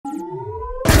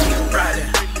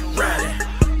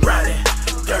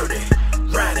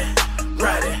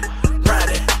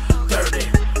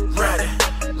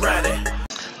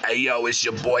it's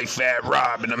your boy Fat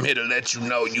Rob, and I'm here to let you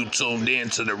know you tuned in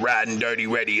to the Ridin Durty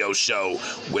radio show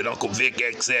with Uncle Vic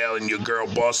XL and your girl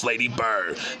Boss Lady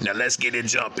Bird. Now let's get it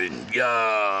jumping.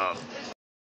 Yeah.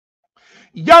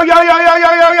 Yo, yo, yo, yo, yo,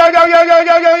 yo, yo, yo, yo, yo,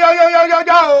 yo, yo, yo, yo, yo, yo,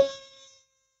 yo.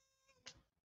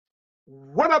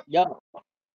 What up? Yo.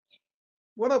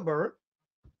 What up, Bird?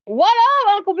 What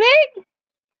up, Uncle Vic?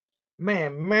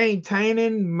 Man,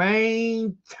 maintaining.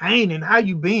 How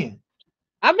you been?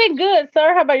 I've been good,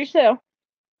 sir. How about yourself?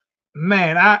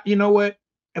 Man, you know what?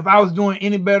 If I was doing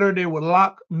any better, they would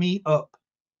lock me up.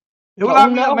 They would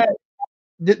lock me up, man.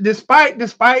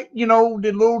 Despite you know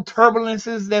the little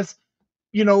turbulences that's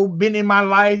been in my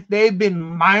life, they've been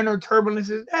minor turbulences.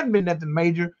 There hasn't been nothing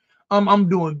major. I'm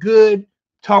doing good.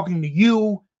 Talking to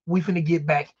you, we finna get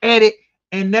back at it,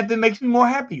 and nothing makes me more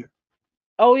happier.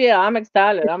 Oh yeah, I'm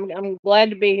excited. I'm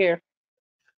glad to be here.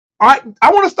 All right,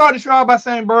 I want to start the show out by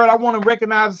saying, Bird, I want to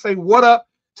recognize and say what up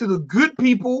to the good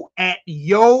people at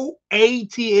Yo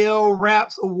ATL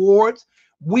Raps Awards.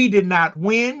 We did not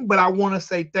win, but I want to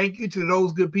say thank you to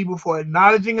those good people for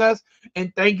acknowledging us,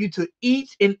 and thank you to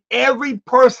each and every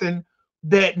person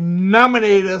that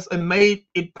nominated us and made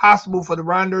it possible for the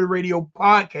Ridin Durty Radio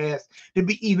podcast to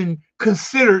be even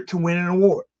considered to win an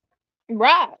award.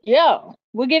 Right, yeah.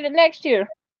 We'll get it next year.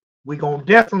 We're going to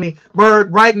definitely,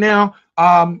 Bird, right now,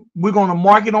 we're going to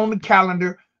mark it on the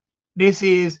calendar. This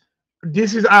is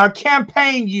our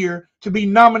campaign year to be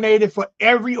nominated for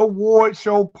every award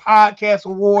show, podcast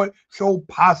award show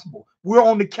possible. We're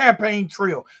on the campaign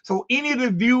trail. So any of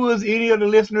the viewers, any of the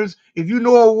listeners, if you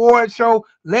know an award show,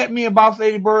 let me and Boss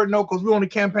Lady Bird know, because we're on the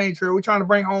campaign trail. We're trying to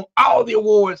bring home all the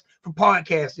awards for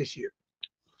podcasts this year.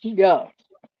 Yeah. All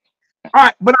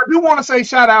right, but I do want to say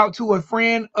shout out to a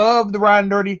friend of the Ridin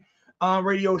Durty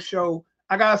radio show.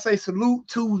 I got to say salute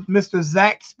to Mr.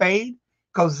 Zach Spade,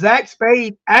 because Zach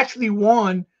Spade actually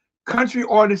won Country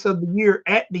Artist of the Year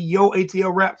at the Yo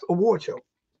ATL Raps Award Show.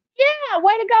 Yeah,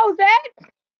 way to go, Zach.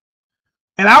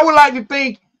 And I would like to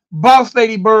think Boss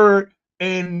Lady Bird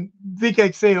and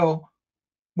Vic XL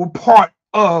were part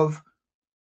of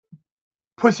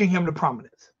pushing him to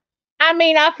prominence. I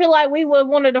mean, I feel like we were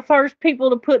one of the first people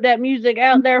to put that music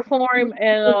out there for him,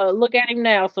 and look at him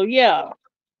now. So yeah.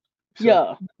 So,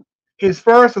 yeah. His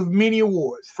first of many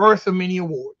awards.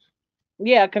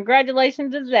 Yeah,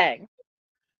 congratulations to Zach.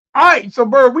 All right, so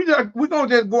Bird, we're gonna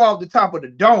just go off the top of the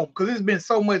dome because there's been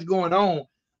so much going on.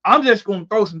 I'm just gonna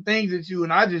throw some things at you,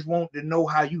 and I just want to know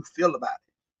how you feel about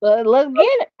it. Let's get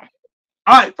it.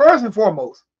 All right, first and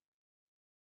foremost,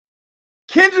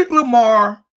 Kendrick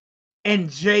Lamar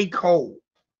and J. Cole.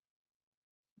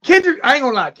 I ain't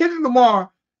gonna lie, Kendrick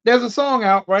Lamar, there's a song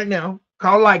out right now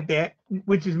called Like That,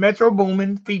 which is Metro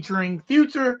Boomin featuring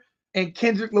Future and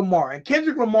Kendrick Lamar. And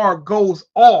Kendrick Lamar goes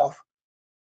off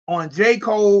on J.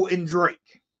 Cole and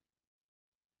Drake.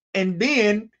 And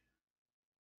then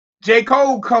J.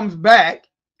 Cole comes back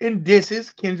and disses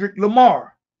Kendrick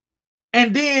Lamar.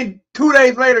 And then 2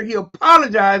 days later, he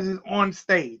apologizes on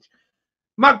stage.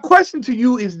 My question to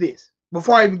you is this,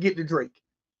 before I even get to Drake.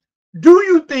 Do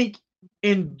you think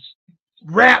in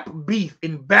rap beef,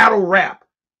 in battle rap,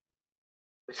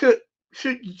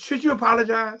 should you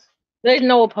apologize? There's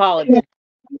no apology.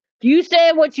 You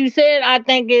said what you said. I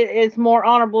think it's more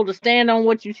honorable to stand on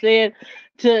what you said.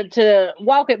 To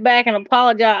walk it back and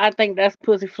apologize, I think that's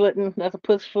pussyfooting. That's a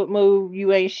pussyfoot move.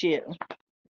 You ain't shit.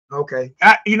 Okay.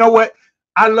 You know what?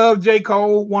 I love J.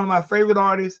 Cole, one of my favorite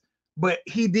artists, but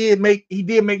he did make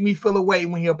me feel away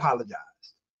when he apologized.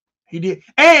 He did.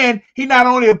 And he not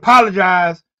only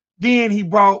apologized, then he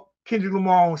brought Kendrick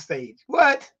Lamar on stage.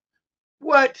 What?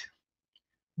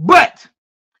 But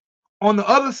on the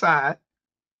other side,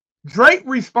 Drake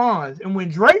responds, and when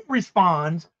Drake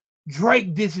responds,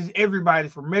 Drake disses everybody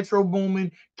from Metro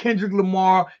Boomin, Kendrick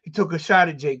Lamar. He took a shot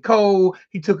at J. Cole.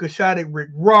 He took a shot at Rick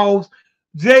Ross.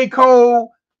 Drake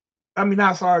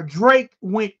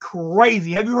went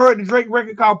crazy. Have you heard the Drake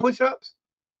record called Push Ups?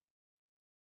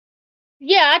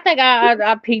 Yeah, I think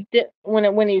I peeped it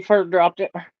when he first dropped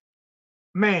it.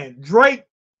 Man, Drake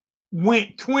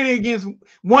went 1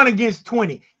 against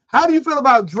 20. How do you feel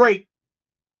about Drake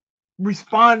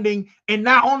responding? And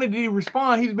not only did he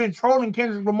respond, he's been trolling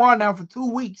Kendrick Lamar now for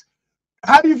 2 weeks.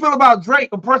 How do you feel about Drake,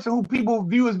 a person who people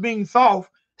view as being soft,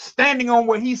 standing on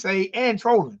what he say and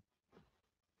trolling?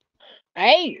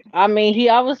 Hey, I mean, he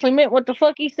obviously meant what the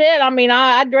fuck he said. I mean,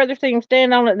 I'd rather see him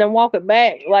stand on it than walk it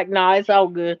back. Like, nah, it's all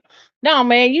good. No,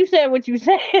 man, you said what you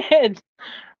said.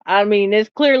 I mean, it's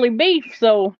clearly beef,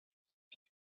 so.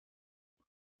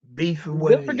 Beef is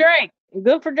what Good for Drake.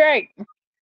 Good for Drake. All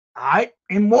right,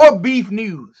 and more beef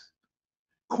news.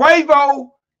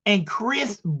 Quavo and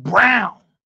Chris Brown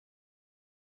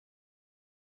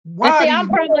And Why see, are I'm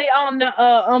these? probably on the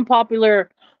unpopular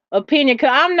opinion because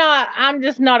I'm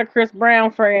just not a Chris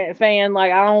Brown fan.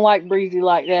 Like I don't like Breezy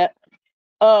like that.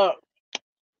 Uh,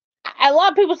 a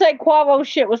lot of people say Quavo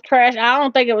shit was trash. I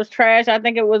don't think it was trash. I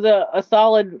think it was a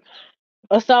solid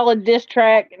diss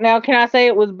track. Now, can I say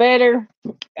it was better?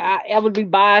 I would be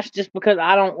biased just because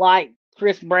I don't like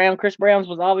Chris Brown. Chris Brown's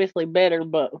was obviously better,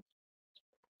 but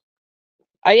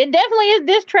it definitely is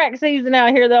diss track season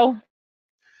out here, though.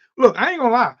 Look, I ain't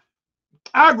gonna lie.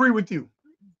 I agree with you.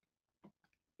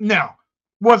 Now,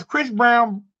 was Chris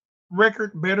Brown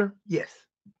record better? Yes.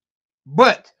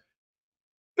 But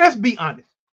let's be honest.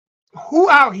 Who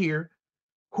out here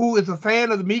who is a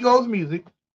fan of the Migos music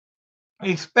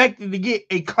expected to get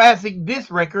a classic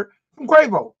diss record from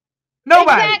Quavo?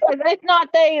 Nobody. Exactly. That's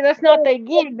not they. That's not they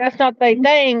gig. That's not they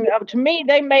thing. To me,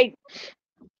 they make.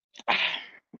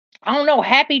 I don't know,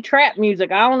 happy trap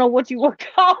music. I don't know what you would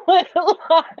call it.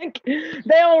 Like they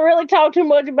don't really talk too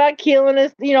much about killing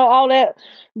us, all that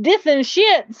dissing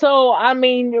shit. So I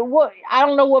mean, what I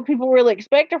don't know what people really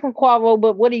expected from Quavo,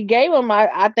 but what he gave them,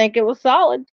 I think it was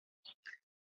solid.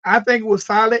 I think it was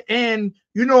solid. And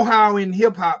you know how in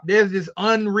hip hop there's this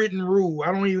unwritten rule.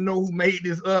 I don't even know who made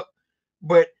this up,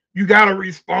 but you gotta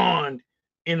respond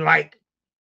in like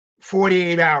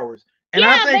 48 hours. And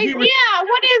I Yeah, think yeah.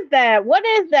 What is that? What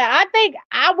is that? I think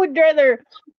I would rather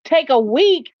take a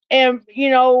week and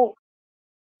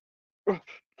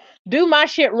do my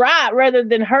shit right rather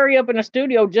than hurry up in the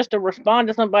studio just to respond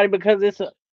to somebody because it's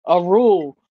a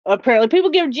rule. Apparently, people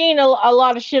give Gene a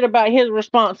lot of shit about his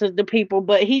responses to people,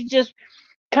 but he's just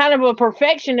kind of a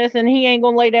perfectionist and he ain't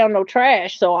gonna lay down no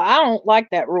trash. So I don't like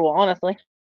that rule, honestly.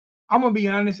 I'm gonna be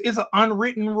honest, it's an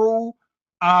unwritten rule.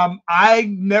 I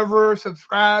never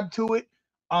subscribed to it.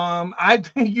 I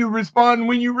think you respond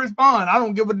when you respond. I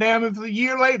don't give a damn if it's a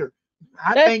year later.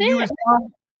 I That's think you it.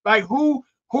 respond like who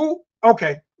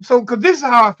okay. So cause this is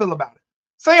how I feel about it.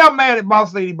 Say I'm mad at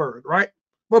Boss Lady Bird, right?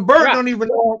 But Bird Right. don't even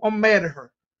know I'm mad at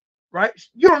her, right?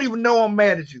 You don't even know I'm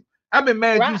mad at you. I've been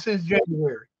mad at you Right. since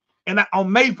January. And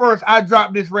on May 1st, I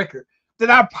dropped this record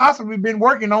that I've possibly been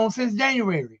working on since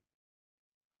January.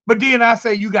 But then I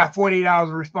say you got 48 hours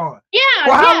to respond. Yeah,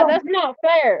 Well, how yeah, long? that's not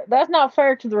fair. That's not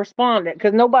fair to the respondent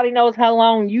because nobody knows how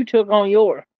long you took on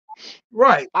yours.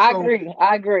 Right. I agree.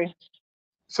 I agree.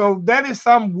 So that is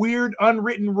some weird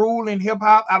unwritten rule in hip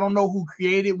hop. I don't know who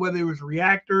created, whether it was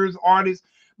reactors, artists,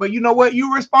 but you know what?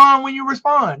 You respond when you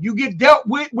respond. You get dealt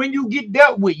with when you get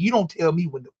dealt with. You don't tell me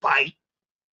when to fight.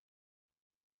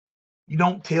 You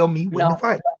don't tell me when to No,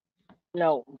 fight.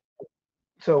 no.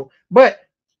 So, but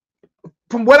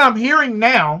from what I'm hearing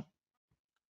now,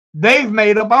 they've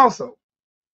made up also.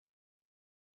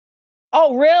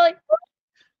 Oh, really?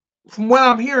 From what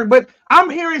I'm hearing, but I'm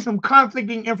hearing some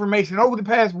conflicting information over the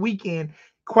past weekend.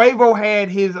 Quavo had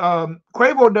his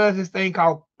Quavo does this thing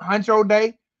called Huncho Day.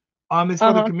 It's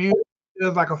for the Uh-huh. community. It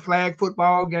does like a flag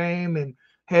football game and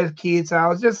has kids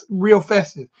out. It's just real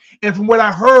festive. And from what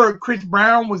I heard, Chris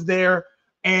Brown was there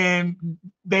and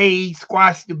they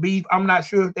squashed the beef. I'm not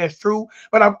sure if that's true,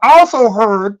 but I've also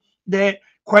heard that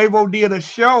Quavo did a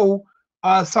show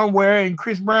somewhere and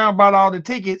Chris Brown bought all the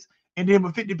tickets and then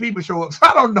but 50 people show up. So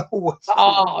I don't know what's true.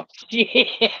 Oh,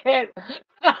 shit.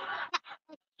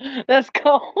 That's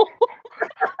cool.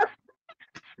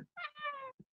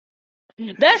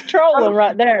 That's trolling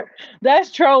right there.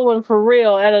 That's trolling for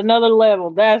real at another level.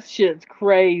 That shit's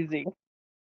crazy.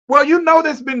 Well, you know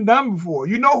that's been done before.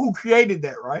 You know who created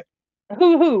that, right?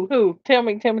 Who? Tell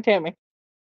me.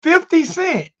 50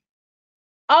 Cent.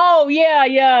 Oh, yeah,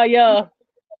 yeah, yeah.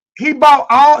 He bought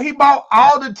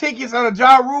all the tickets at a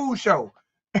Ja Rule show.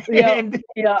 Yeah, And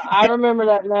yeah, I remember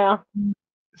that now.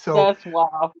 so That's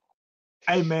wild.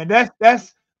 hey man,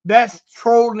 that's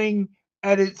trolling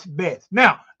at its best.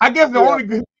 Now, I guess the Yeah. only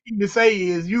good thing to say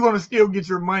is you're gonna still get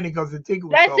your money because the ticket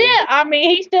was That's sold. it. I mean,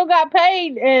 he still got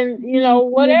paid and,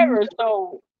 whatever.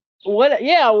 So,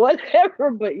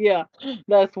 whatever. But yeah,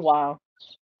 that's wild.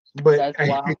 But That's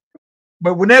wild.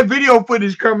 but when that video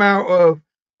footage come out of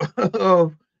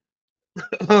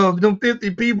of them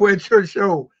 50 people at your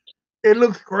show, it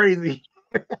looks crazy.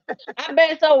 I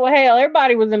bet so. Well, hell,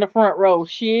 everybody was in the front row.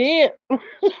 Shit.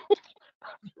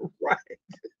 Right.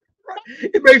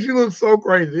 It makes you look so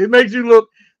crazy. It makes you look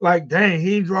like, dang,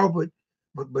 he ain't draw,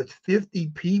 but 50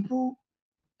 people?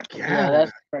 Yeah, God.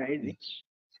 that's crazy.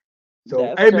 So,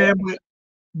 That's hey, crazy. man, but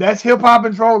that's hip hop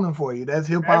and trolling for you. That's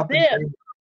hip hop and it. trolling.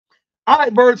 All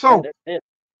right, Bird. So, That's it.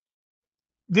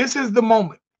 this is the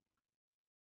moment.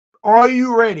 Are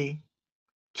you ready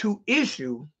to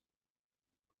issue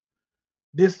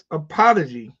this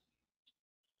apology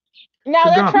Now, to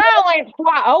that Gunna? trial ain't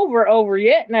quite over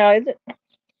yet now, is it?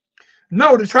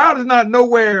 No, the trial is not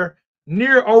nowhere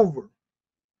near over.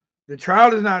 The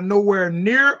trial is not nowhere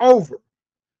near over.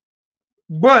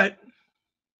 But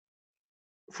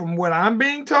from what I'm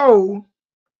being told,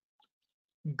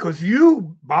 because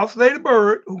you, Boss Lady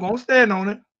Bird, who gonna stand on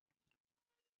it,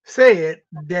 said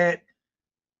that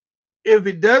if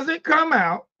it doesn't come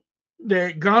out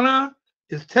that Gunna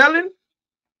is telling,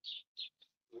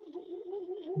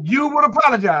 you would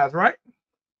apologize, right?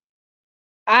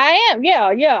 I am.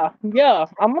 Yeah.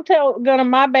 I'm gonna tell Gunna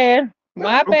my bad.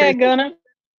 My Okay. bad, Gunna.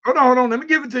 Hold on. Let me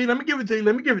give it to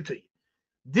you.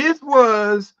 This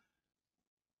was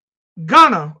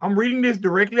Gunna. I'm reading this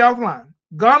directly offline.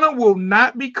 Gunna will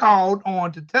not be called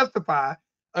on to testify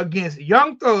against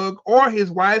Young Thug or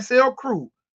his YSL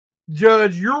crew.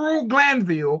 Judge Earl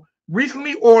Glanville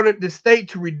recently ordered the state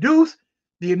to reduce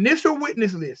the initial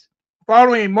witness list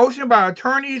following a motion by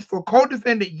attorneys for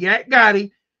co-defendant Yak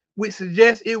Gotti, which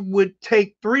suggests it would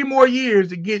take 3 more years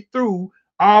to get through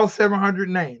all 700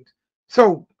 names.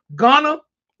 So Gunna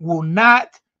will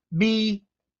not be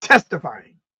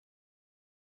testifying.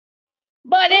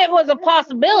 But it was a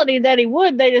possibility that he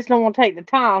would. They just don't want to take the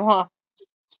time, huh?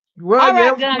 Well, All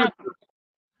right, yeah, Gunna.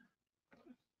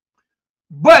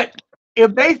 but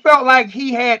if they felt like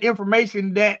he had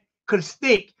information that could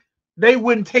stick, they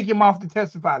wouldn't take him off the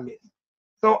testify list.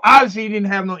 So obviously he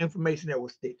didn't have no information that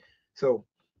would stick. So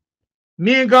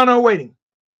me and Gunna are waiting.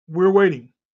 We're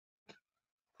waiting.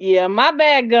 Yeah, my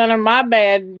bad, Gunna. My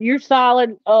bad. You're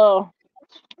solid.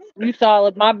 You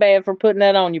solid. My bad for putting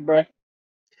that on you, bro.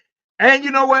 And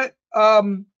you know what?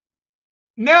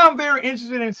 Now I'm very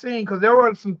interested in seeing, because there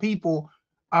were some people,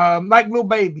 like Lil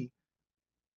Baby,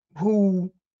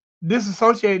 who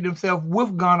disassociated themselves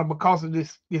with Gunna because of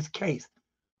this case.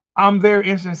 I'm very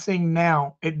interested in seeing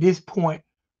now at this point,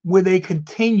 will they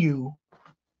continue,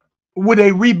 would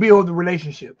they rebuild the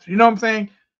relationships? You know what I'm saying?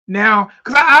 Now,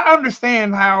 because I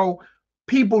understand how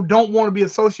people don't want to be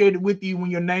associated with you when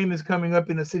your name is coming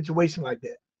up in a situation like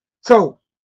that. So,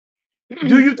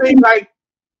 do you think, like,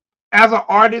 as an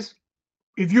artist,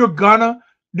 if you're Gunna,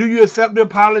 do you accept the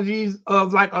apologies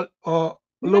of like a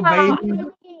Lil Baby?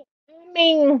 I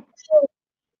mean,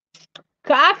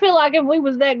 'cause I feel like if we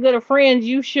was that good of friends,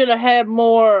 you should have had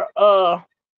more.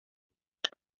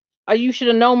 You should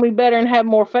have known me better and had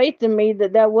more faith in me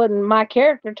that wasn't my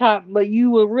character type. But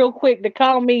you were real quick to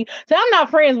call me. So I'm not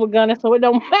friends with Gunna, so it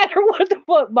don't matter what the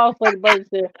fuck Boss Lady Bird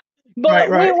said. But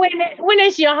Right. when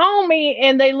it's your homie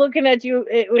and they looking at you,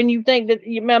 when you think that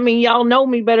I mean y'all know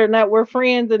me better than that, we're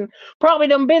friends and probably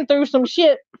done been through some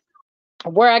shit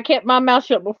where I kept my mouth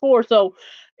shut before. So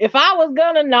if I was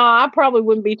Gunna, nah, I probably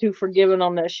wouldn't be too forgiving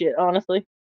on that shit, honestly.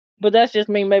 But that's just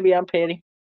me. Maybe I'm petty.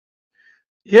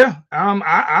 Yeah.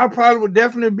 I probably would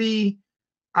definitely be.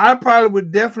 I probably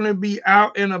would definitely be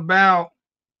out and about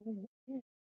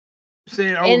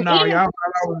saying, "Oh And no, y'all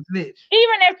thought I was a snitch."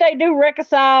 even if they do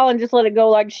reconcile and just let it go,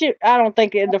 like shit, I don't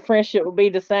think the friendship will be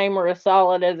the same or as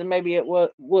solid as it maybe it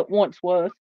was what once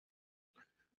was.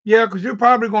 Yeah, because you're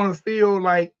probably gonna feel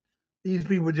like these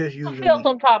people just You're gonna using feel me.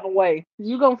 some type of way.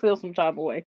 You gonna feel some type of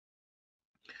way.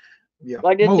 Yeah,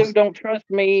 Like this dude most. don't trust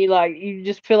me. Like you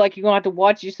just feel like you're gonna have to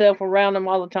watch yourself around him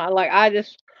all the time. Like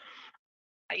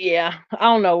yeah, I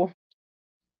don't know.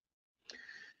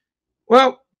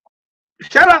 Well,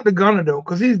 shout out to Gunna though,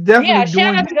 because he's definitely Yeah, shout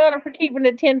doing out to Gunner for keeping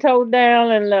it 10 toes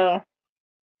down and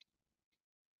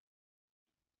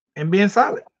and being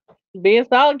solid. being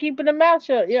solid, keeping the mouth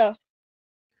shut. Yeah.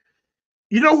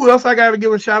 You know who else I got to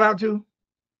give a shout out to?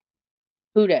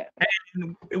 Who that?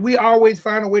 And we always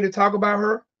find a way to talk about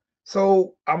her,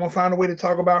 so I'm gonna find a way to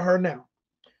talk about her now.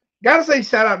 Gotta say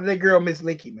shout out to that girl, Miss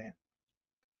Lickyy, man.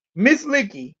 Miss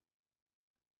Lickyy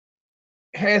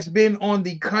has been on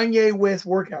the Kanye West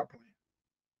workout plan,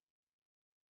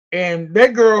 and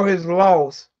that girl has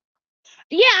lost.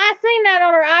 Yeah, I seen that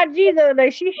on her IG the other day.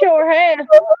 She sure has.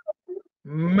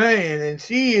 Man, and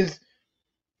she is,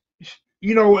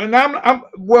 and I'm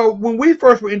well. When we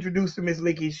first were introduced to Miss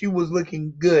Lickyy, she was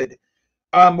looking good.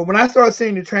 But when I started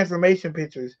seeing the transformation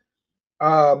pictures,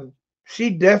 she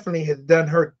definitely has done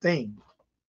her thing.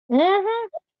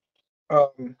 Mm-hmm.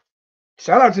 Um,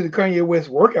 Shout out to the Kanye West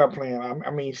workout plan. I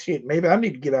mean, shit. Maybe I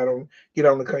need to get on the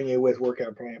Kanye West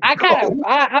workout plan.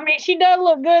 I mean, she does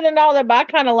look good and all that, but I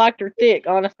kind of liked her thick,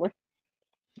 honestly.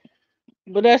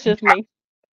 But that's just me.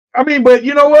 I mean, but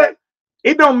you know what?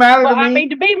 It don't matter But to I me. mean,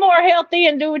 to be more healthy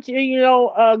and do what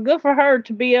good for her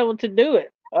to be able to do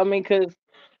it. I mean, because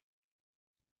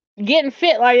getting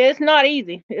fit like it's not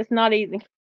easy. It's not easy.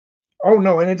 Oh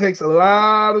no, and it takes a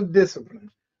lot of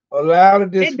discipline. A lot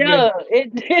of It discipline. does.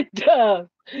 It does.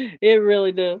 It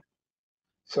really does.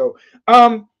 So,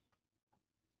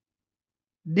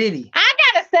 Did he? I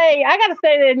gotta say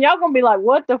that, and y'all gonna be like,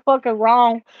 "What the fuck is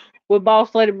wrong with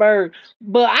Boss Lady Bird?"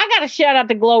 But I gotta shout out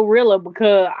to Glorilla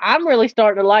because I'm really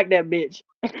starting to like that bitch.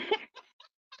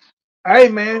 Hey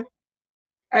man,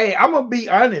 hey, I'm gonna be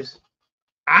honest.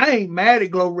 I ain't mad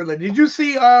at Glorilla. Did you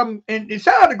see and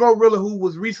shout out to Glorilla who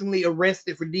was recently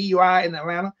arrested for DUI in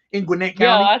Atlanta in Gwinnett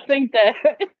Yeah, County. I think that.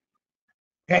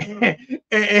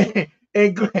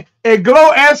 and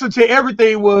Glow answer to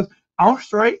everything was, I'm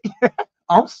straight.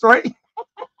 I'm straight.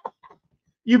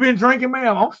 You been drinking,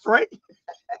 man? I'm straight.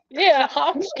 Yeah,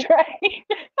 I'm straight.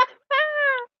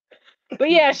 But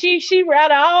yeah, she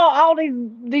right all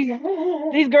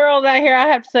these girls out here. I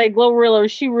have to say, Glorilla,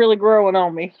 she really growing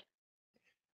on me.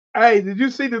 Hey, did you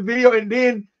see the video? And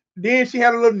then she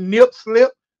had a little nip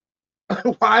slip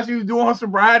while she was doing her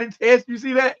sobriety test. You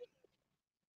see that?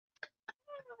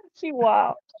 She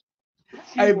wild.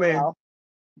 She Hey man, wild.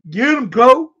 get them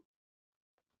Glow.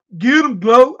 Get them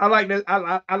Glow. I like that.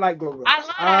 I like Glorilla. I love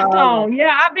that song.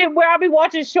 Yeah, I be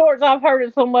watching shorts. I've heard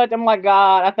it so much. I'm like,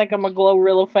 God, I think I'm a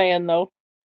Glorilla fan though.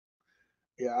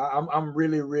 Yeah, I'm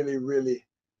really, really, really,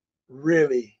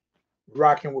 really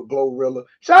rocking with Glorilla.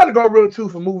 Shout out to Glorilla too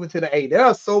for moving to the A. There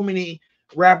are so many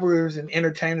rappers and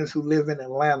entertainers who live in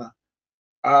Atlanta.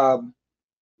 Um,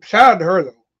 Shout out to her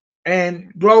though.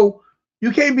 And Glow,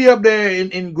 you can't be up there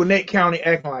in Gwinnett County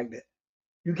acting like that.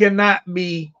 You cannot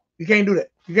be. You can't do that.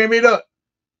 You can't be up.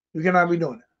 You cannot be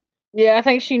doing that. Yeah, I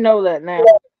think she know that now.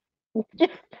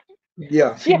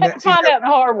 Yeah, She had to find out the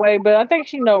hard way, but I think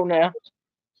she know now.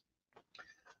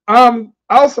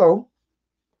 Also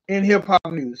in hip hop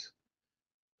news.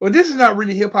 Well, this is not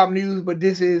really hip hop news, but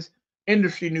this is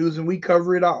industry news, and we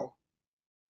cover it all.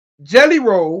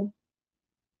 Jellyroll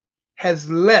has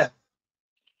left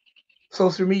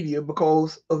social media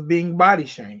because of being body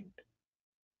shamed.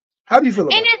 How do you feel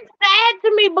about And it? it's sad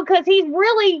to me because he's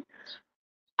really,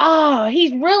 I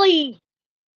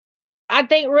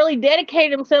think, really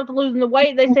dedicated himself to losing the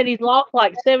weight. They said he's lost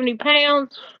like 70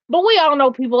 pounds. But we all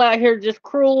know people out here just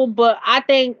cruel. But I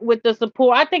think with the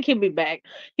support, I think he'll be back.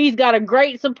 He's got a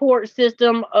great support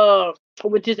system,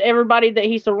 which is everybody that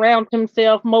he surrounds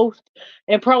himself most,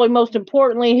 and probably most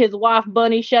importantly, his wife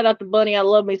Bunny. Shout out to Bunny. I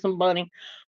love me some Bunny.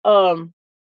 Um,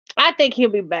 I think he'll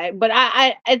be back, but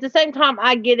I at the same time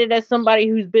I get it as somebody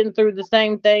who's been through the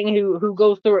same thing, who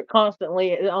goes through it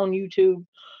constantly on YouTube.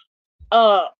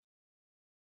 Uh,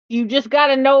 you just got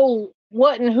to know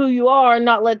what and who you are, and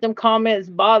not let them comments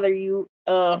bother you.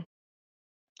 But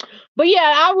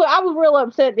yeah, I was real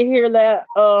upset to hear that.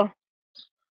 I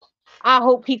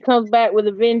hope he comes back with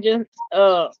a vengeance.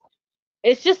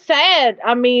 It's just sad.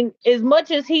 I mean, as much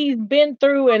as he's been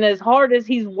through and as hard as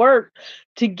he's worked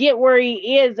to get where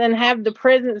he is and have the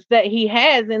presence that he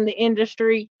has in the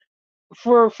industry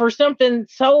for something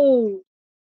so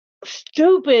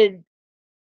stupid,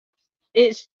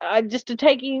 it's just to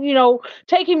take him,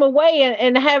 take him away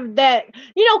and have that,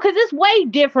 because it's way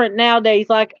different nowadays.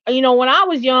 Like, when I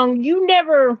was young, you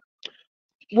never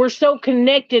were so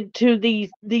connected to these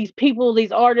people,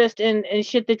 these artists and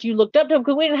shit that you looked up to,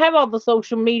 because we didn't have all the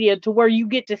social media to where you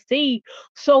get to see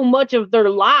so much of their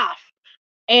life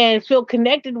and feel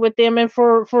connected with them. And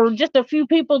for just a few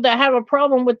people that have a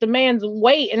problem with the man's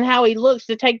weight and how he looks,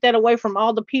 to take that away from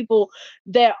all the people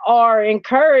that are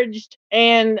encouraged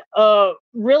and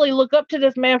really look up to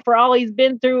this man for all he's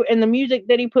been through and the music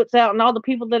that he puts out and all the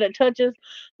people that it touches,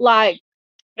 like,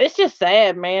 it's just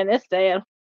sad, man. It's sad.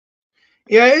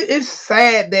 Yeah, it's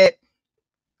sad that,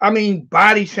 I mean,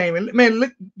 body shaming. Man,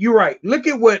 look, you're right. Look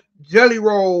at what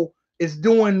Jellyroll is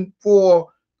doing for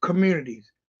communities.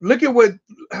 Look at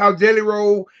how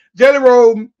Jellyroll.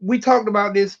 We talked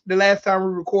about this the last time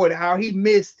we recorded. How he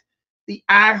missed the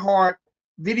iHeart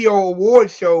Video Award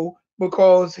show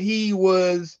because he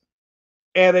was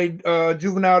at a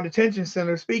juvenile detention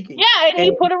center speaking. Yeah, and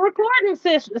he put a recording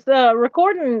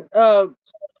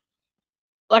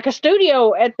like a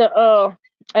studio at the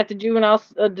juvenile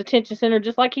detention center,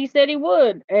 just like he said he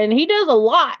would. And he does a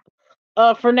lot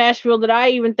for Nashville that I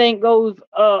even think goes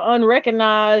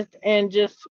unrecognized, and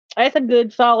just, that's a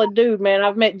good solid dude, man.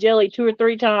 I've met Jelly 2 or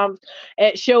 3 times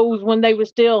at shows when they were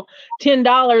still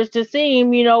 $10 to see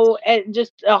him, at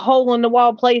just a hole in the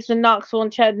wall place in Knoxville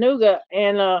and Chattanooga.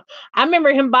 And I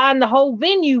remember him buying the whole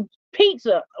venue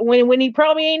pizza when he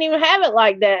probably ain't even have it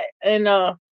like that. And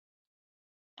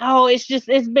oh,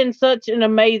 it's been such an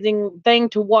amazing thing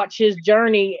to watch his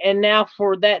journey, and now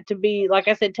for that to be, like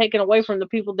I said, taken away from the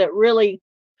people that really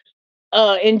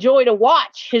enjoy to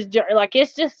watch his journey. Like,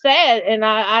 it's just sad, and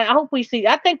I hope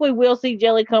I think we will see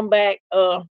Jelly come back.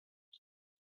 Like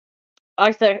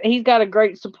I said, he's got a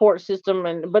great support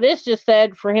system, but it's just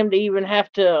sad for him to even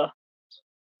have to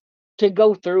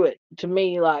go through it to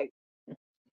me, like.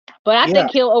 But I Yeah,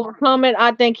 think he'll overcome it.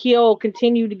 I think he'll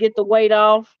continue to get the weight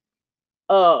off.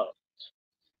 Uh,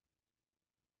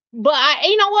 but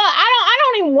you know what? I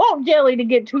don't even want Jelly to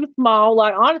get too small.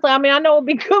 Like honestly, I mean, I know it'd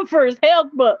be good for his health,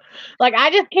 but like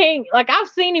I just can't. Like I've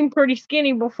seen him pretty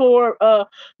skinny before.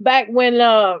 Back when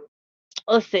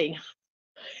let's see,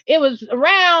 it was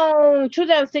around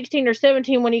 2016 or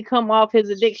 17 when he come off his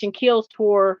Addiction Kills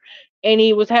tour, and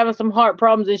he was having some heart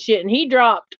problems and shit, and he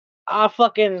dropped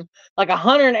fucking like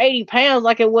 180 pounds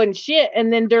like it wasn't shit.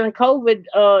 And then during COVID,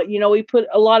 he put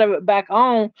a lot of it back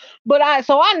on. But I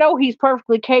know he's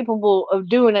perfectly capable of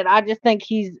doing it. I just think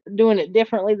he's doing it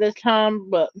differently this time.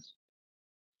 But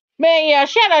man, yeah,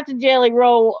 shout out to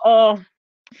Jellyroll.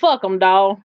 Fuck him,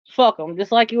 dog. Fuck him.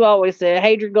 Just like you always said,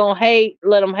 haters gonna hate.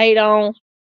 Let them hate on.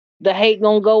 The hate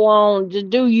gonna go on. Just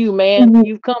do you, man.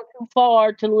 You've come too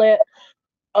far to let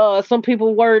some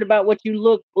people worried about what you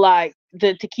look like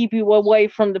to keep you away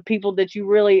from the people that you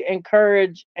really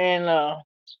encourage and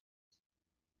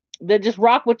that just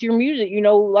rock with your music.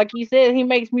 Like he said, he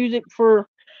makes music for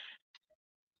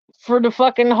the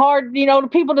fucking hard, the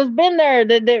people that's been there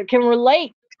that can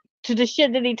relate to the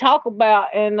shit that he talk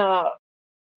about. And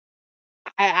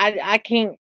I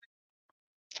can't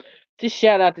just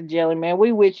shout out to Jelly, man.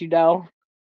 We with you, dog.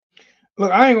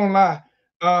 look, I ain't gonna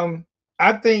lie.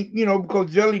 I think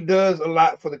because Jelly does a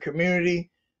lot for the community.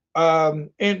 And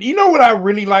you know what I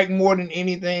really like more than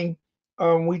anything?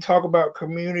 We talk about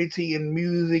community and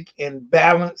music and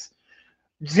balance.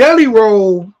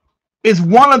 Jellyroll is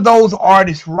one of those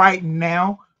artists right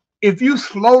now. If you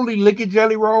slowly look at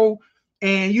Jellyroll,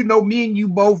 and me and you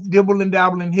both dibble and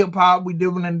dabble in hip hop, we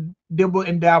dibble and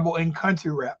dabble in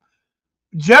country rap.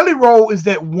 Jellyroll is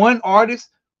that one artist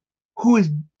who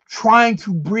is trying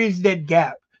to bridge that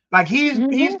gap. Like he's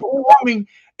performing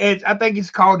at, I think it's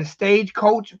called the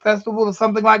Stagecoach Festival or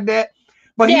something like that.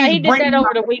 But yeah, he did that over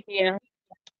the weekend.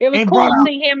 It was cool to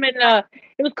see him and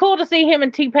it was cool to see him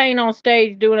and T-Pain on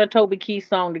stage doing a Toby Keith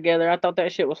song together. I thought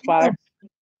that shit was fire.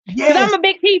 Because I'm a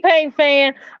big T-Pain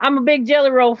fan. I'm a big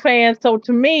Jellyroll fan. So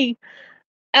to me,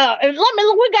 we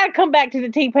got to come back to the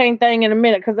T-Pain thing in a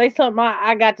minute because they something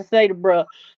I got to say to bruh.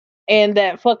 And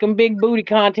that fucking big booty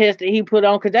contest that he put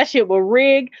on, because that shit was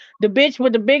rigged. The bitch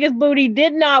with the biggest booty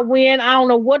did not win. I don't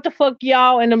know what the fuck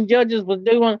y'all and them judges was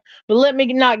doing, but let me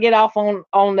not get off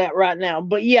on that right now.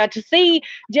 But yeah, to see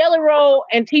Jellyroll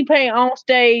and T-Pain on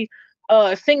stage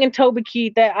singing Toby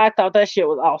Keith, that I thought that shit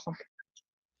was awesome.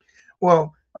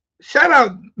 Well, shout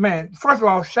out, man. First of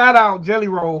all, shout out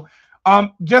Jellyroll.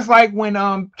 Just like when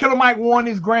Killer Mike won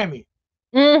his Grammy.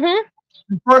 Mm-hmm.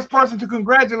 The first person to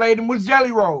congratulate him was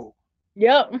Jellyroll.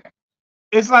 Yep.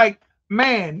 It's like,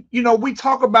 man, we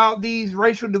talk about these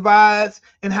racial divides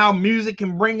and how music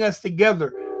can bring us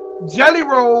together.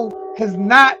 Jellyroll has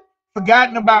not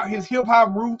forgotten about his hip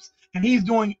hop roots, and he's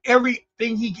doing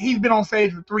everything. He's been on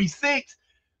stage for 3-6.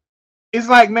 It's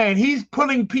like, man, he's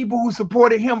pulling people who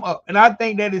supported him up, and I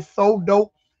think that is so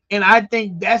dope. And I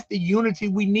think that's the unity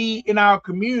we need in our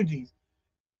communities.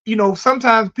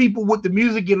 Sometimes people with the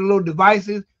music get a little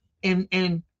divisive and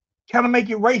kind of make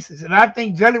it racist. And I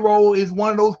think Jellyroll is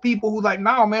one of those people who's like,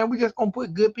 no, man, we just gonna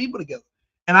put good people together.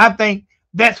 And I think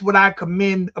that's what I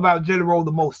commend about Jellyroll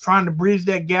the most, trying to bridge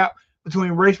that gap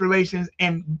between race relations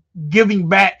and giving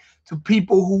back to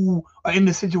people who are in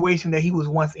the situation that he was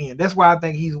once in. That's why I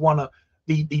think he's one of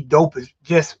the dopest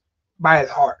just by his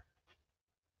heart.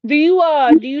 Do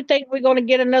you think we're gonna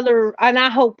get another? And I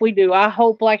hope we do. I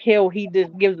hope like hell he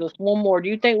just gives us one more. Do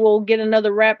you think we'll get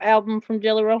another rap album from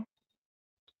Jellyroll?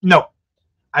 No,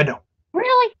 I don't.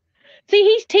 Really? See,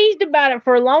 he's teased about it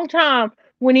for a long time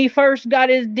when he first got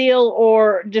his deal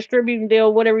or distributing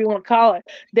deal, whatever you want to call it,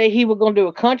 that he was gonna do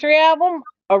a country album,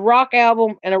 a rock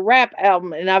album, and a rap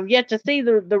album. And I've yet to see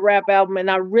the rap album, and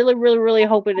I really, really, really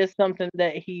hope it is something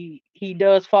that he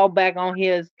does fall back on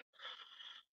his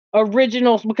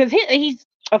originals, because he's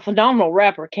a phenomenal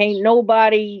rapper. Can't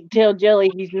nobody tell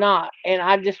Jelly he's not. And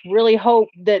I just really hope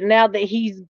that now that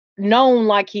he's known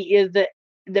like he is, that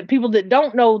people that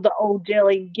don't know the old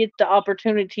Jelly get the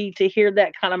opportunity to hear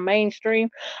that kind of mainstream.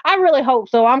 I really hope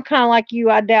so. I'm kind of like you.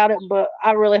 I doubt it, but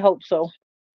I really hope so.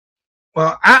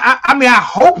 Well, I mean, I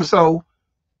hope so.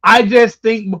 I just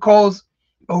think because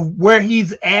of where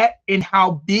he's at and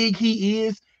how big he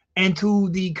is, and to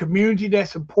the community that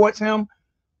supports him,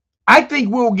 I think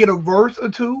we'll get a verse or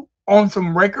two on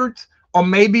some records, or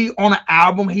maybe on an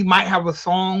album. He might have a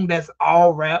song that's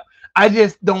all rap. I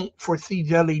just don't foresee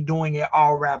Jelly doing an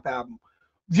all rap album,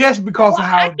 just because of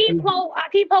how I keep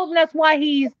hoping that's why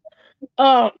he's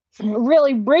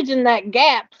really bridging that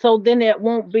gap, so then it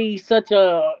won't be such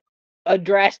a a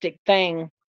drastic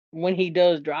thing when he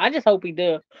does drop. I just hope he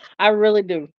does. I really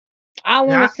do. I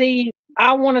want Now, to see.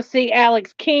 I want to see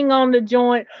Alex King on the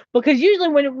joint because usually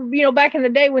when back in the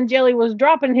day when Jelly was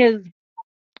dropping his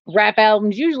rap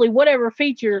albums, usually whatever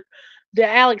feature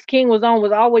that Alex King was on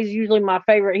was always usually my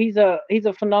favorite. He's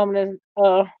a phenomenal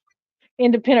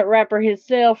independent rapper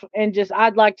himself, and just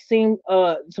I'd like to see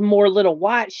some more Little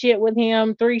White shit with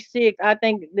him. 3-6. I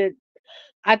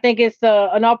think it's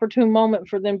an opportune moment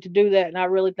for them to do that, and I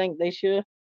really think they should.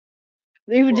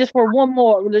 Even well, just for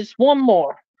just one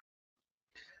more.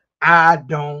 I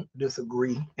don't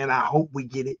disagree, and I hope we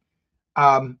get it.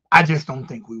 I just don't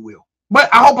think we will. But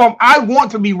I want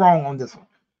to be wrong on this one.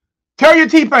 Tell your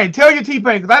T-Pain,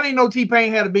 because I didn't know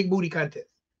T-Pain had a big booty contest.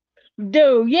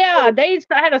 Dude, yeah, they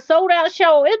had a sold out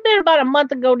show. It's been about a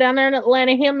month ago down there in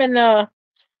Atlanta. Him and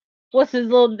what's his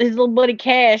little buddy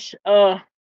Cash.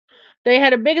 They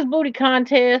had a biggest booty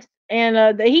contest,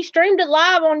 and he streamed it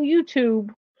live on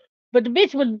YouTube. But the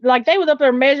bitch was like, they was up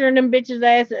there measuring them bitches'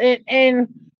 ass, and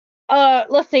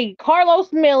let's see,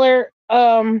 Carlos Miller,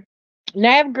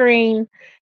 Nav Green,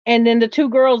 and then the two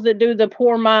girls that do the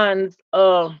Poor Minds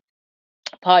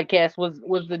podcast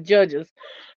was the judges.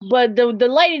 But the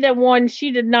lady that won, she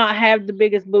did not have the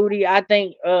biggest booty, I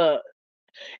think. And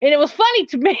it was funny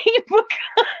to me because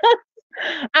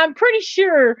I'm pretty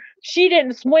sure she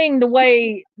didn't swing the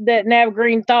way that Nav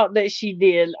Green thought that she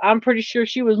did. I'm pretty sure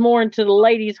she was more into the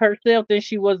ladies herself than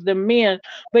she was the men.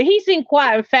 But he seemed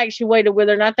quite infatuated with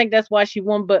her, and I think that's why she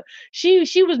won. But she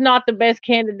was not the best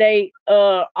candidate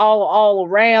all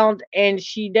around, and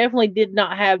she definitely did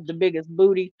not have the biggest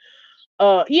booty.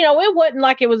 It wasn't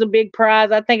like it was a big prize.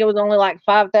 I think it was only like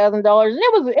 $5,000, and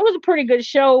it was a pretty good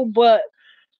show. But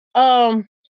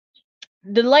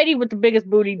the lady with the biggest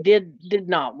booty did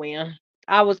not win.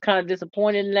 I was kind of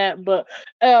disappointed in that. But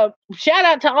shout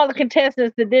out to all the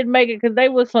contestants that did make it because they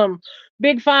was some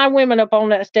big fine women up on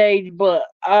that stage. But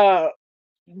the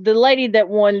lady that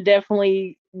won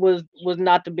definitely was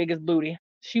not the biggest booty.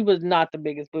 She was not the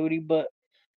biggest booty, but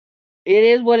it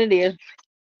is what it is.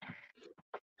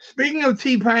 Speaking of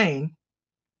T-Pain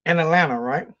in Atlanta,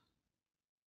 right?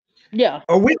 Yeah.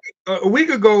 A week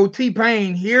ago,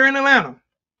 T-Pain here in Atlanta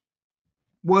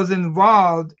was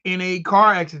involved in a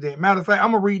car accident. Matter of fact, I'm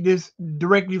gonna read this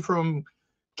directly from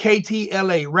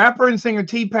KTLA. Rapper and singer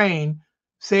T-Pain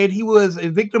said he was a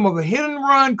victim of a hit and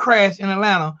run crash in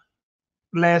Atlanta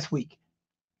last week.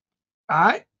 All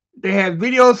right, they had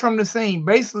videos from the scene.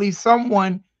 Basically,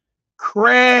 someone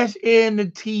crashed into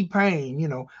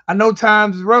T-Pain. I know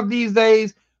times is rough these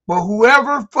days, but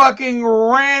whoever fucking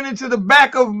ran into the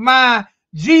back of my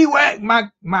G-Wagon,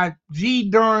 my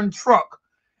G-Durn truck,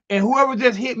 and whoever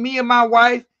just hit me and my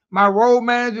wife, my road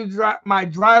manager, my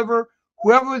driver,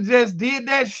 whoever just did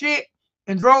that shit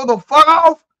and drove the fuck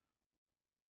off,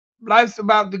 life's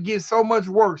about to get so much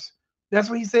worse. That's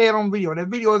what he said on video. That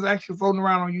video is actually floating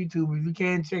around on YouTube. If you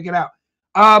can, check it out.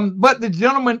 But the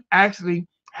gentleman actually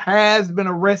has been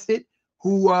arrested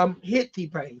who hit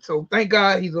T-Pain. So thank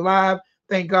God he's alive.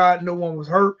 Thank God no one was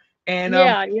hurt. And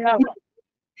yeah.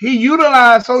 He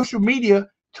utilized social media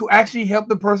to actually help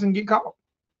the person get caught.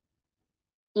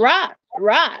 Right.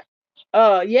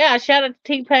 Yeah, shout out to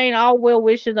T-Pain, all well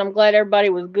wishes. I'm glad everybody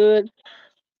was good.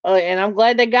 And I'm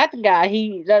glad they got the guy.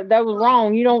 That was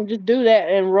wrong. You don't just do that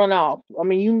and run off. I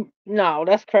mean,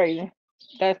 that's crazy.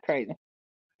 That's crazy.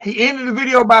 He ended the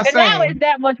video by saying, now it's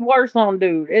that much worse on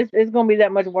dude. It's gonna be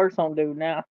that much worse on dude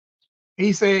now.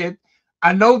 He said,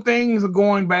 I know things are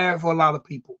going bad for a lot of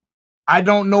people. I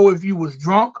don't know if you was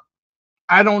drunk.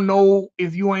 I don't know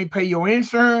if you ain't pay your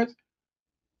insurance.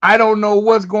 I don't know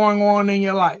what's going on in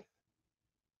your life.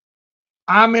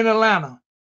 I'm in Atlanta,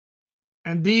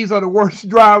 and these are the worst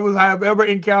drivers I have ever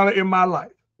encountered in my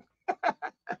life.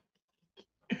 But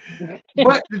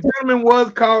the gentleman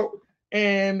was caught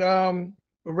and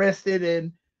arrested,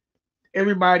 and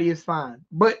everybody is fine.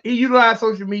 But he utilized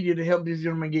social media to help this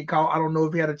gentleman get caught. I don't know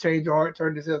if he had a change of heart,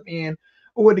 turned himself in,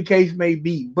 or what the case may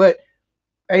be. But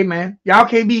hey, man, y'all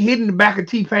can't be hitting the back of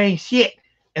T-Pain shit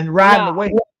and riding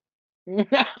away.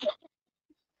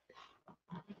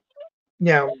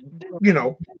 Yeah,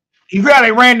 if y'all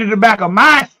ain't ran to the back of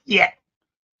my shit,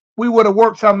 we would have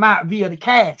worked something out via the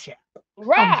cash app.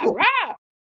 Right.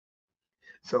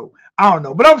 So I don't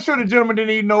know, but I'm sure the gentleman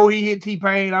didn't even know he hit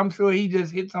T-Pain. I'm sure he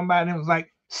just hit somebody and was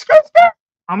like, skirt,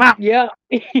 I'm out. Yeah.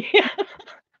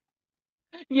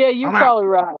 Yeah, you're probably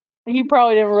right. He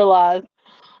probably didn't realize.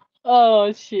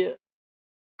 Oh shit.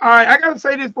 All right, I gotta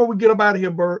say this before we get up out of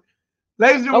here, Bird.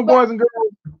 Ladies and gentlemen, boys and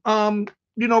girls,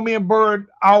 me and Bird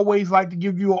always like to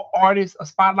give you an artist, a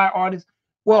spotlight artist.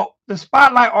 Well, the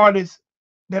spotlight artist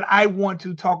that I want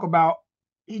to talk about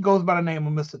He goes by the name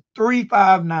of Mr.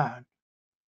 359.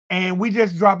 And we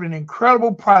just dropped an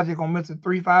incredible project on Mr.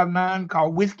 359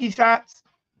 called Whiskey Shots.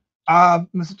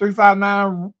 Mr.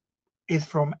 359 is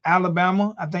from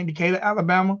Alabama, I think Decatur,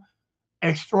 Alabama.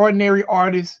 Extraordinary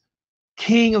artist,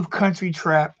 king of country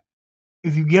trap.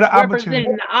 If you get an opportunity.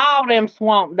 Representing all them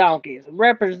swamp donkeys.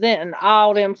 Representing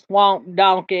all them swamp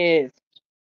donkeys.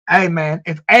 Hey, man,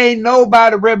 if ain't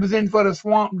nobody representing for the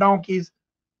swamp donkeys,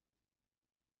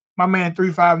 my man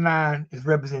 359 is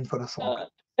representing for the swamp.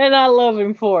 And I love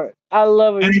him for it. I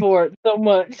love him for it so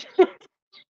much.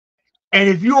 And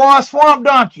if you are a swamp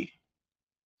donkey,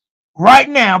 right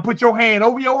now, put your hand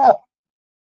over your heart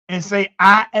and say,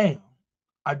 I am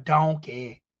a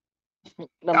donkey.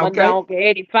 My donkey,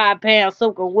 85 pounds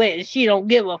soaking wet, and she don't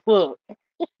give a fuck.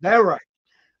 That's right.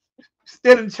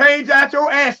 Instead of change out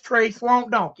your ashtray, swamp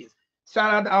donkeys.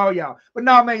 Shout out to all y'all. But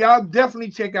no, man, y'all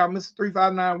definitely check out Mr.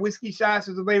 359 Whiskey Shots.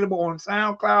 Is available on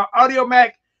SoundCloud, Audio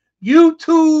Mac,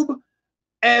 YouTube,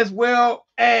 as well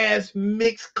as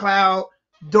Mixcloud.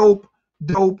 Dope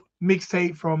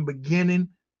mixtape from beginning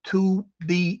to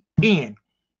the end.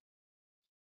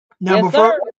 Now,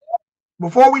 yes,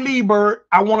 before we leave, Bird,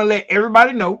 I want to let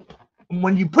everybody know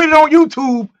when you put it on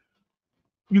YouTube,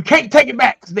 you can't take it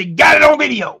back because they got it on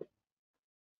video.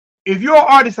 If you're an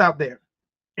artist out there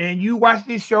and you watch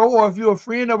this show, or if you're a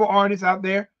friend of an artist out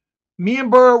there, me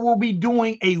and Bird will be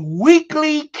doing a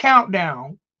weekly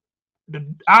countdown,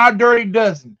 our Dirty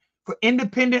Dozen, for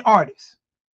independent artists.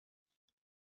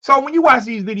 So when you watch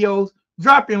these videos,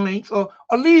 drop your links or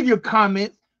leave your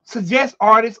comments, suggest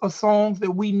artists or songs that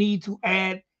we need to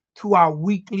add to our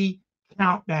weekly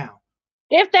countdown.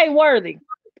 If they worthy.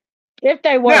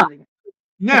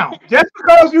 Now, just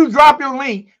because you drop your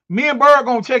link, me and Bird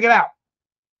gonna check it out.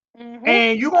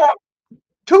 And you want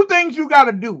two things you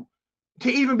gotta do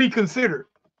to even be considered.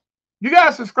 You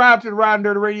gotta subscribe to the Ridin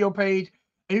Durty Radio page,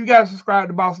 and you gotta subscribe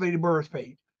to Boss Lady Bird's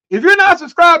page. If you're not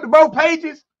subscribed to both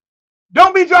pages,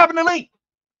 don't be dropping the link.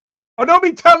 Or don't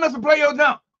be telling us to play your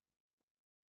jump.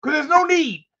 Because there's no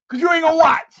need. Because you ain't gonna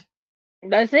watch.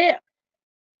 That's it.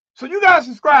 So you gotta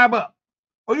subscribe up.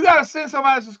 Or you gotta send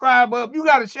somebody to subscribe up. You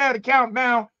gotta share the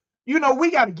countdown. You know,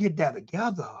 we gotta get that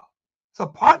together. It's a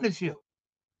partnership.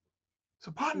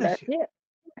 That's it.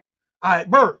 All right,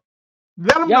 Bird.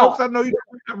 Let them know, because I know you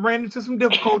ran into some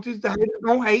difficulties. The haters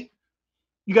don't hate.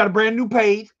 You got a brand new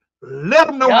page. Let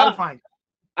them know how to find you.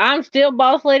 I'm still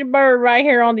Boss Lady Bird right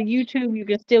here on the YouTube. You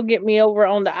can still get me over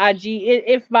on the IG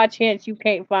if by chance you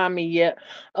can't find me yet.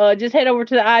 Just head over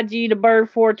to the IG, the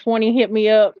Bird420. Hit me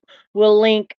up. We'll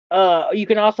link. You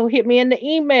can also hit me in the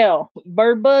email,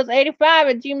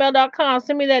 birdbuzz85@gmail.com.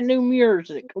 Send me that new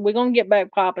music. We're gonna get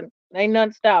back popping. Ain't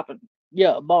nothing stopping.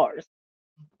 Yeah, bars.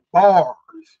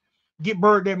 Get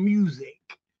Bird that music.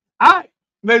 All right,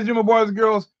 ladies and gentlemen, boys and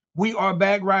girls, we are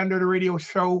back. Ridin Durty Radio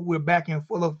Show. We're back in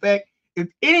full effect. If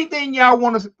anything y'all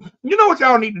want to, you know what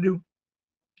y'all need to do?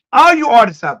 All you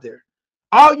artists out there,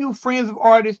 all you friends of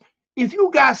artists, if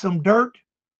you got some dirt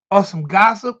or some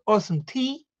gossip or some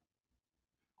tea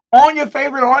on your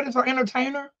favorite artist or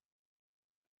entertainer,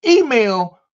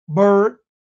 email Bird,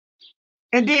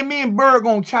 and then me and Bird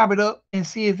gonna chop it up and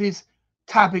see if it's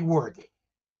topic worthy.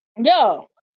 Yeah.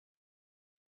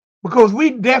 Because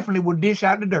we definitely will dish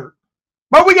out the dirt.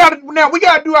 But we gotta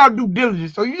do our due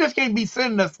diligence. So you just can't be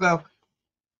sending us stuff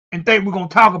and think we're gonna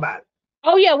talk about it.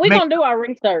 Oh yeah, we're gonna do our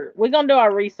research.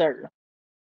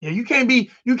 Yeah, you can't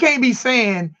be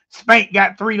saying Spank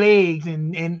got 3 legs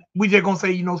and we just gonna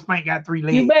say, Spank got 3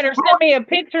 legs. You better send me a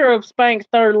picture of Spank's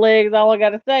 3rd leg. All I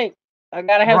gotta say. I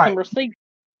gotta have some receipts.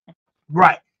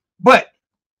 Right. But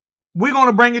we're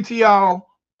gonna bring it to y'all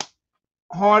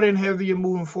hard and heavy and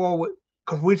moving forward,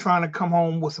 because we're trying to come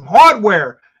home with some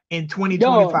hardware in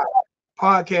 2025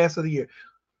 podcast of the year.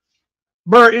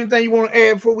 Bird, anything you want to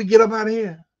add before we get up out of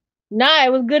here? Nah,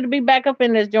 it was good to be back up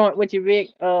in this joint with you,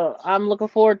 Vic. I'm looking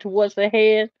forward to what's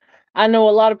ahead. I know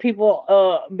a lot of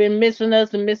people been missing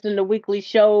us and missing the weekly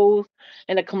shows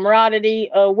and the camaraderie.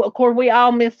 Of course, we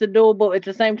all miss the duel, but at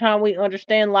the same time, we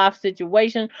understand life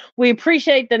situation. We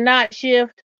appreciate the night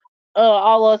shift.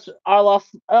 All of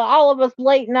us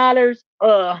late nighters.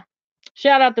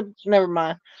 Shout out to never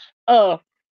mind.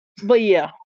 But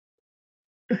yeah.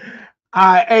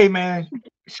 Hey man,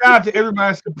 shout out to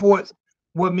everybody that supports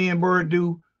what me and Bird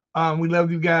do. We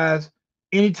love you guys.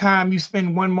 Anytime you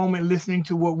spend one moment listening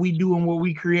to what we do and what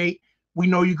we create, we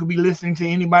know you could be listening to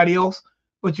anybody else,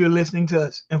 but you're listening to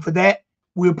us. And for that,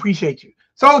 we appreciate you.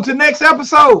 So to next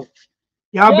episode,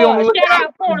 y'all be on the lookout. Shout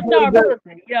out Pornstar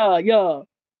Pussy. Yeah.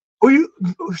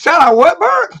 Shout out what,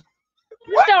 Bird?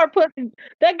 Pornstar Pussy.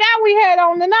 That guy we had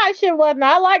on the night shift wasn't.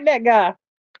 I like that guy.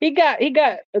 He got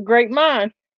a great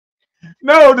mind.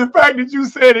 No, the fact that you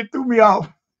said it threw me off.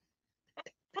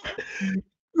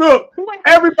 Look,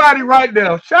 everybody right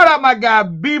there, shout out my guy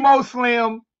BMO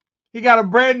Slim. He got a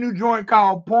brand new joint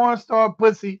called Porn Star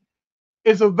Pussy.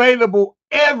 It's available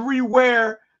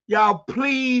everywhere. Y'all,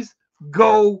 please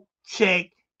go check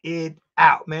it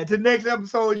out, man. To the next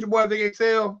episode, your boy Vic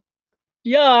XL.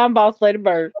 Yeah, I'm Boss Lady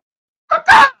Bird.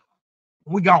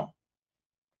 We gone.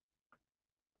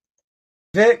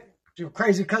 Vic, your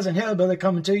crazy cousin Hillbilly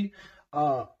coming to you.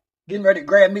 Getting ready to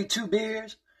grab me 2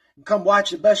 beers and come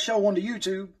watch the best show on the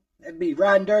YouTube. That'd be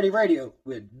Ridin Durty Radio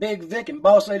with Big Vic and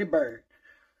Boss Lady Bird.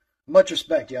 Much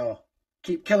respect, y'all.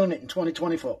 Keep killing it in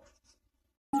 2024.